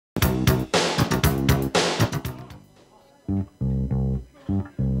I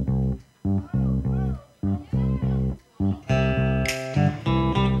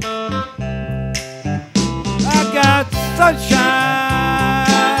got sunshine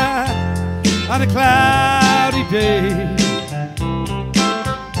on a cloudy day.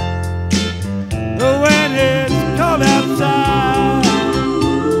 When it's cold outside,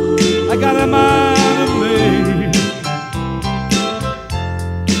 I got a mind of me.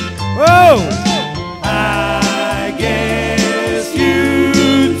 Oh, I guess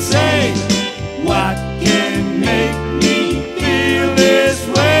you'd say, what can make me feel this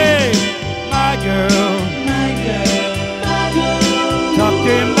way? My girl,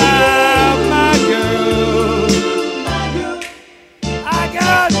 talking about my girl. I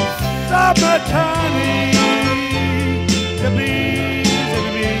got summertime to please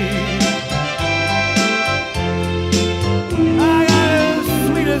me. I got the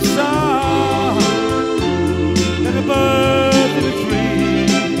sweetest song than the birds in the tree.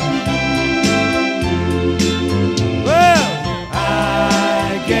 Well, I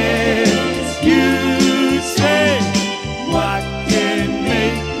guess you'd say, what can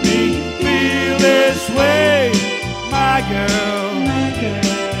make me feel this way? My girl.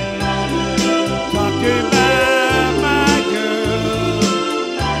 Talking about my girl.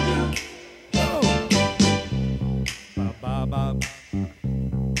 Oh. Ba, ba, ba.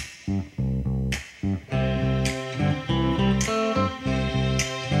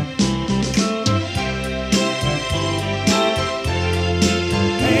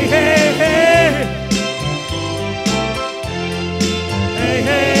 Hey, hey, hey. Hey,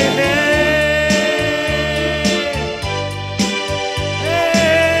 hey, hey.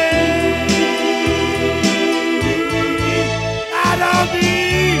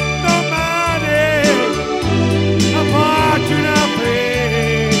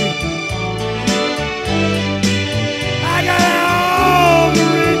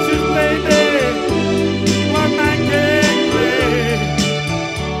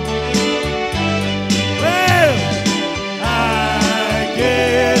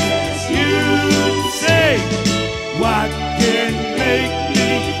 What can make me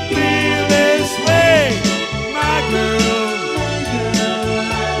feel this way? My girl,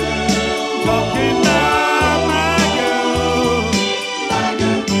 talking about my girl.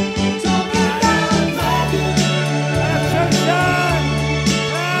 Talking about my girl. Sunshine.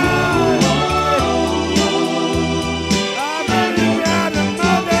 I really got a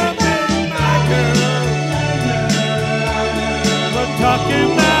mother with my girl. But talking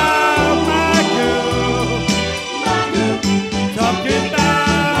about my girl. Talking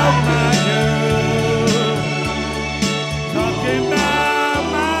about my girl. Talking about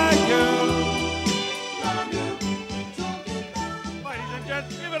my girl. Ladies and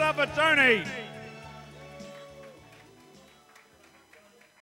gents, give it up for Tony.